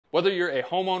Whether you're a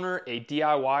homeowner, a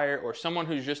DIYer, or someone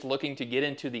who's just looking to get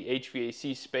into the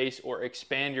HVAC space or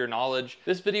expand your knowledge,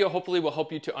 this video hopefully will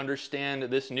help you to understand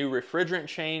this new refrigerant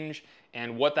change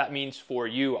and what that means for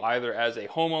you, either as a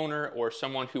homeowner or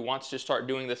someone who wants to start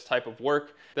doing this type of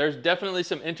work. There's definitely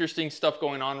some interesting stuff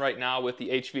going on right now with the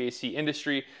HVAC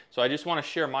industry, so I just want to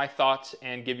share my thoughts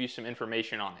and give you some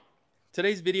information on it.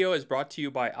 Today's video is brought to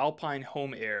you by Alpine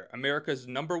Home Air, America's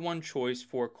 #1 choice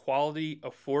for quality,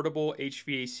 affordable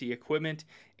HVAC equipment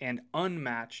and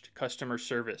unmatched customer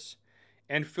service.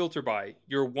 And Filter By,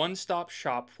 your one-stop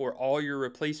shop for all your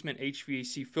replacement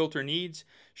HVAC filter needs,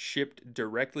 shipped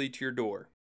directly to your door.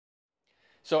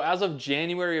 So as of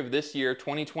January of this year,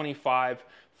 2025,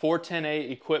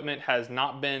 410A equipment has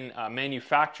not been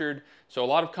manufactured. So a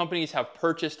lot of companies have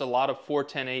purchased a lot of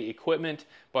 410A equipment,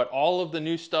 but all of the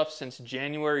new stuff since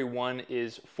January 1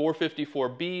 is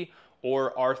 454B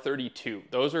or R32.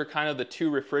 Those are kind of the two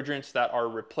refrigerants that are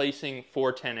replacing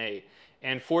 410A.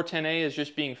 And 410A is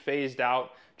just being phased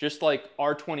out, just like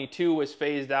R22 was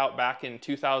phased out back in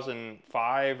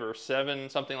 2005 or 7,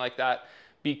 something like that,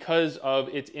 because of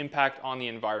its impact on the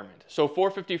environment. So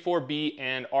 454B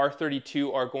and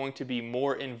R32 are going to be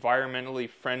more environmentally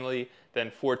friendly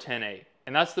than 410A.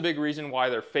 And that's the big reason why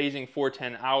they're phasing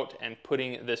 410 out and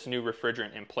putting this new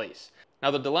refrigerant in place.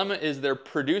 Now the dilemma is they're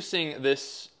producing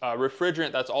this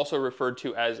refrigerant that's also referred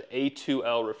to as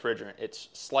A2L refrigerant. It's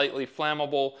slightly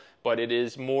flammable, but it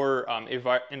is more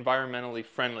environmentally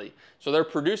friendly. So they're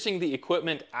producing the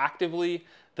equipment actively.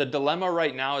 The dilemma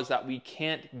right now is that we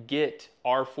can't get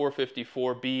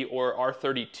R454B or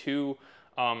R32.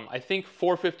 I think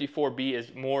 454B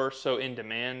is more so in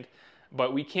demand,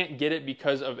 but we can't get it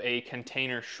because of a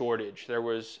container shortage. There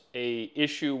was an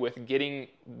issue with getting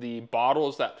the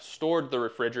bottles that stored the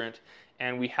refrigerant,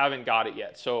 and we haven't got it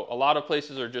yet. So a lot of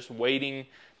places are just waiting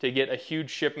to get a huge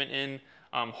shipment in.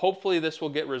 Hopefully this will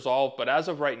get resolved, but as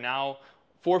of right now,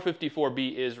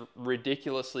 454B is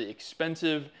ridiculously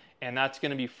expensive, and that's going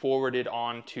to be forwarded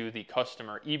on to the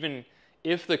customer. Even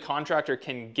if the contractor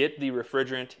can get the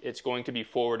refrigerant, it's going to be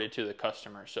forwarded to the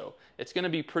customer. So it's going to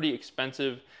be pretty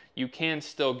expensive. You can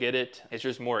still get it, it's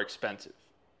just more expensive.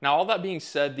 Now, all that being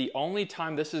said, the only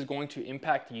time this is going to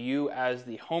impact you as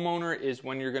the homeowner is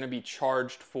when you're going to be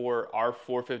charged for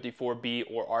R454B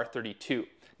or R32.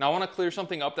 Now, I want to clear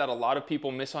something up that a lot of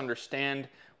people misunderstand.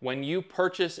 When you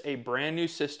purchase a brand new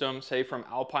system, say from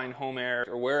Alpine Home Air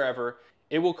or wherever,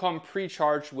 it will come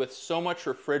pre-charged with so much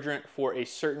refrigerant for a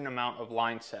certain amount of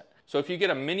line set. So if you get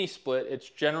a mini split, it's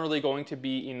generally going to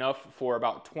be enough for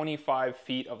about 25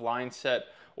 feet of line set.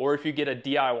 Or if you get a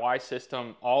DIY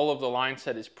system, all of the line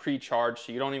set is pre-charged,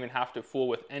 so you don't even have to fool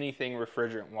with anything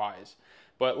refrigerant-wise.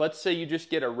 But let's say you just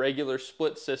get a regular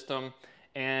split system,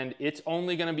 and it's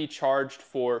only going to be charged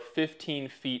for 15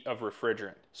 feet of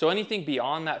refrigerant. So anything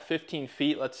beyond that 15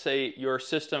 feet, let's say your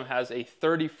system has a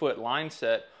 30-foot line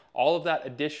set, all of that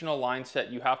additional line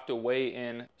set you have to weigh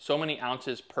in so many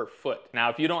ounces per foot. Now,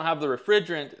 if you don't have the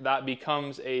refrigerant, that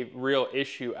becomes a real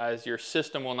issue as your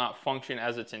system will not function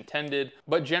as it's intended.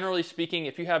 But generally speaking,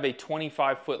 if you have a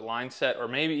 25-foot line set or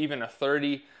maybe even a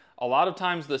 30, a lot of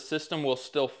times the system will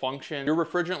still function. Your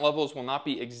refrigerant levels will not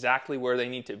be exactly where they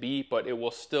need to be, but it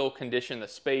will still condition the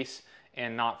space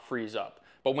and not freeze up.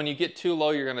 But when you get too low,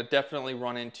 you're gonna definitely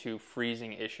run into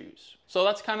freezing issues. So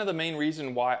that's kind of the main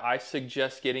reason why I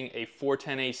suggest getting a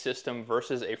 410A system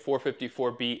versus a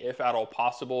 454B if at all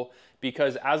possible,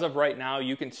 because as of right now,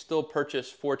 you can still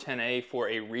purchase 410A for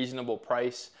a reasonable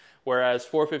price, whereas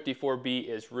 454B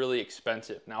is really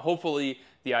expensive. Now, hopefully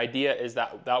the idea is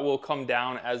that that will come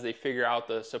down as they figure out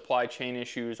the supply chain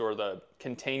issues or the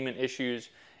containment issues,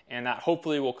 and that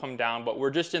hopefully will come down. But we're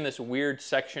just in this weird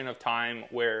section of time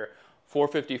where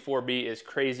 454B is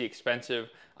crazy expensive.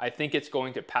 I think it's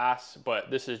going to pass, but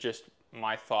this is just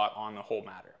my thought on the whole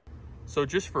matter. So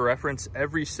just for reference,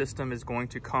 every system is going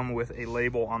to come with a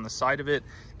label on the side of it,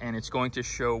 and it's going to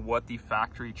show what the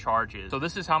factory charge is. So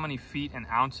this is how many feet and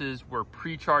ounces were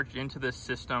pre-charged into this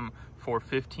system for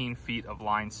 15 feet of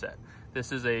line set.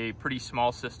 This is a pretty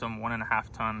small system,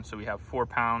 1.5 ton, so we have 4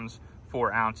 pounds,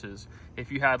 4 ounces.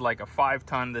 If you had like a 5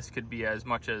 ton, this could be as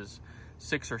much as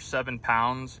 6 or 7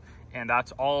 pounds, and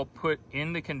that's all put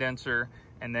in the condenser,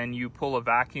 and then you pull a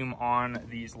vacuum on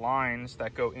these lines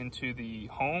that go into the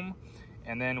home,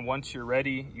 and then once you're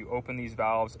ready, you open these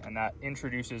valves, and that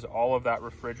introduces all of that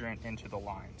refrigerant into the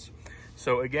lines.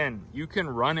 So again, you can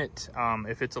run it,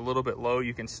 if it's a little bit low,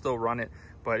 you can still run it,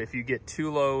 but if you get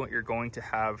too low, you're going to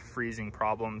have freezing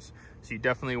problems. So you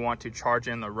definitely want to charge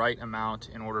in the right amount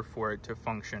in order for it to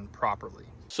function properly.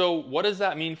 So what does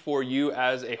that mean for you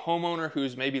as a homeowner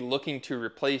who's maybe looking to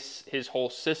replace his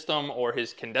whole system or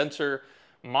his condenser?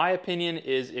 My opinion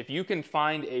is if you can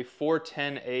find a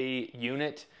 410A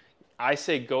unit, I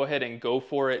say go ahead and go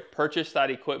for it, purchase that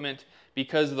equipment,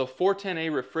 because the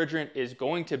 410A refrigerant is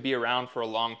going to be around for a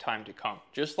long time to come.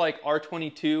 Just like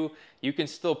R22, you can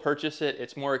still purchase it.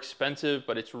 It's more expensive,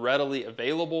 but it's readily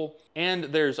available. And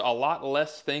there's a lot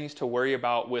less things to worry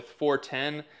about with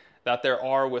 410 that there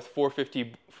are with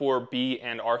 454B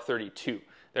and R32.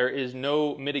 There is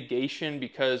no mitigation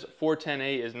because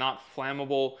 410A is not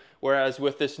flammable, whereas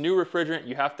with this new refrigerant,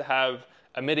 you have to have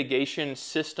a mitigation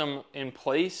system in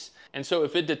place. And so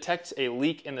if it detects a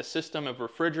leak in the system of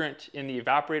refrigerant in the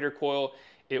evaporator coil,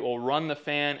 it will run the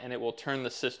fan and it will turn the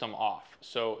system off.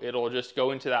 So it'll just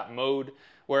go into that mode.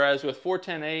 Whereas with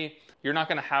 410A, you're not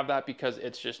gonna have that because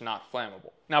it's just not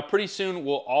flammable. Now, pretty soon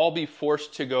we'll all be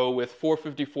forced to go with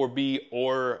 454B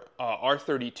or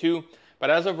R32. But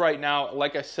as of right now,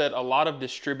 like I said, a lot of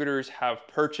distributors have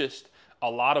purchased a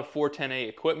lot of 410A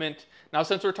equipment. Now,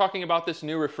 since we're talking about this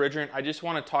new refrigerant, I just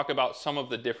want to talk about some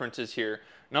of the differences here.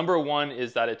 Number one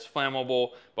is that it's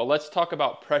flammable, but let's talk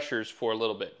about pressures for a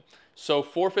little bit. So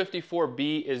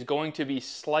 454B is going to be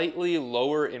slightly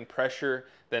lower in pressure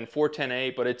than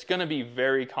 410A, but it's going to be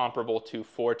very comparable to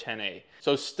 410A.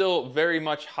 So still very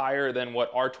much higher than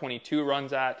what R22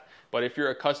 runs at, but if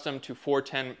you're accustomed to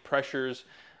 410 pressures,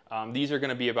 these are going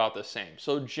to be about the same.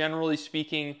 So generally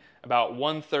speaking, about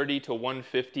 130 to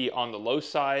 150 on the low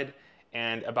side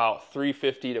and about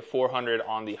 350 to 400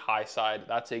 on the high side.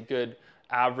 That's a good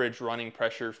average running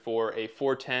pressure for a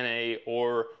 410A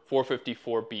or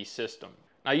 454B system.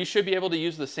 Now, you should be able to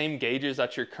use the same gauges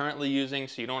that you're currently using,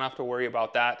 so you don't have to worry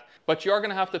about that, but you are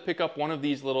going to have to pick up one of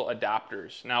these little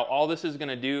adapters. Now, all this is going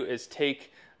to do is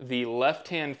take the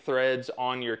left-hand threads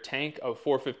on your tank of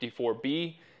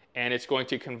 454B and it's going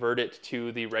to convert it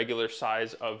to the regular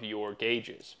size of your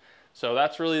gauges. So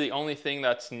that's really the only thing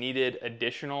that's needed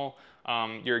additional.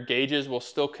 Your gauges will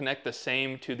still connect the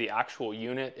same to the actual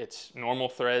unit. It's normal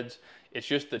threads. It's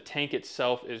just the tank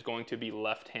itself is going to be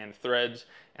left-hand threads,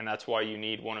 and that's why you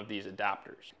need one of these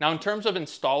adapters. Now, in terms of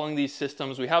installing these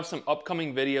systems, we have some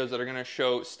upcoming videos that are going to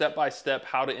show step-by-step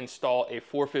how to install a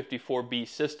 454B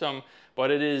system,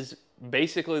 but it is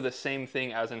basically the same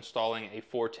thing as installing a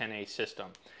 410A system.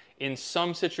 In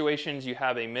some situations, you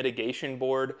have a mitigation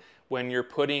board when you're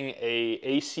putting a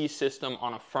AC system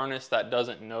on a furnace that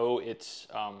doesn't know it's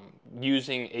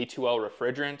using A2L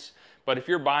refrigerants. But if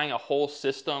you're buying a whole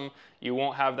system, you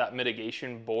won't have that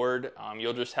mitigation board.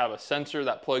 You'll just have a sensor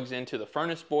that plugs into the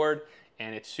furnace board,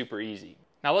 and it's super easy.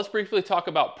 Now let's briefly talk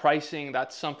about pricing.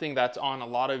 That's something that's on a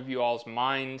lot of you all's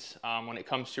minds when it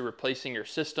comes to replacing your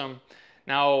system.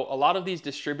 Now, a lot of these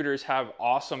distributors have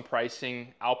awesome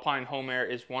pricing. Alpine Home Air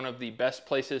is one of the best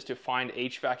places to find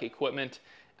HVAC equipment,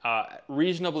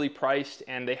 reasonably priced,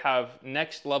 and they have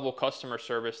next level customer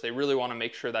service. They really want to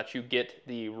make sure that you get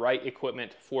the right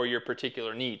equipment for your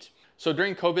particular needs. So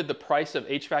during COVID, the price of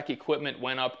HVAC equipment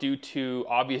went up due to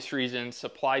obvious reasons,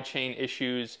 supply chain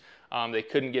issues. They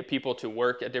couldn't get people to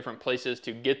work at different places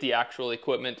to get the actual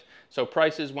equipment. So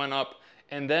prices went up.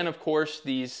 And then, of course,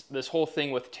 this whole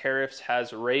thing with tariffs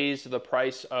has raised the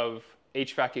price of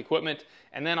HVAC equipment.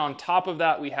 And then on top of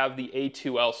that, we have the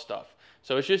A2L stuff.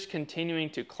 So it's just continuing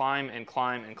to climb and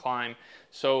climb and climb.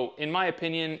 So in my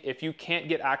opinion, if you can't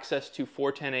get access to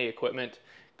 410A equipment,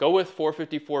 go with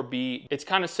 454B. It's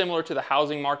kind of similar to the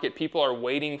housing market. People are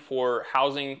waiting for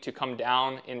housing to come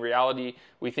down. In reality,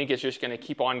 we think it's just going to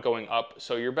keep on going up.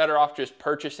 So you're better off just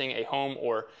purchasing a home,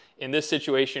 or in this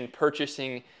situation,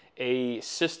 purchasing a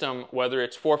system, whether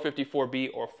it's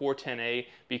 454B or 410A,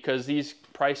 because these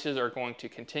prices are going to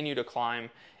continue to climb.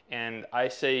 And I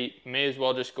say may as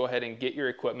well just go ahead and get your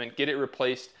equipment, get it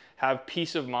replaced, have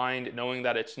peace of mind knowing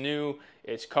that it's new,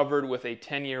 it's covered with a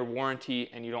 10-year warranty,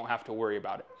 and you don't have to worry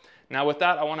about it. Now with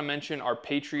that, I want to mention our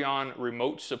Patreon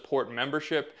remote support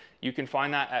membership. You can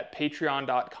find that at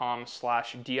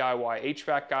patreon.com/DIY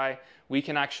HVAC Guy. We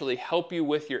can actually help you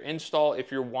with your install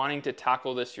if you're wanting to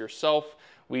tackle this yourself.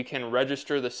 We can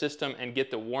register the system and get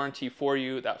the warranty for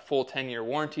you, that full 10-year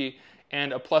warranty,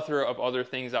 and a plethora of other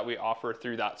things that we offer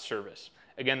through that service.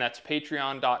 Again, that's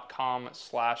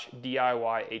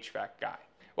patreon.com/DIY HVAC Guy.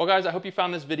 Well guys, I hope you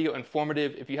found this video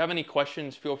informative. If you have any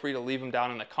questions, feel free to leave them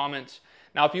down in the comments.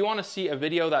 Now, if you want to see a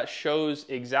video that shows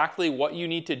exactly what you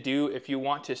need to do if you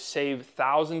want to save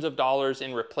thousands of dollars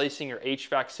in replacing your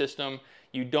HVAC system,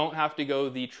 You don't have to go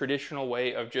the traditional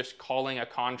way of just calling a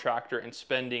contractor and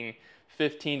spending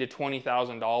 $15,000 to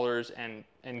 $20,000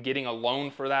 and getting a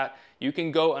loan for that. You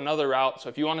can go another route. So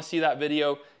if you want to see that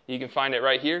video, you can find it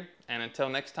right here. And until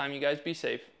next time, you guys be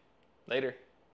safe. Later.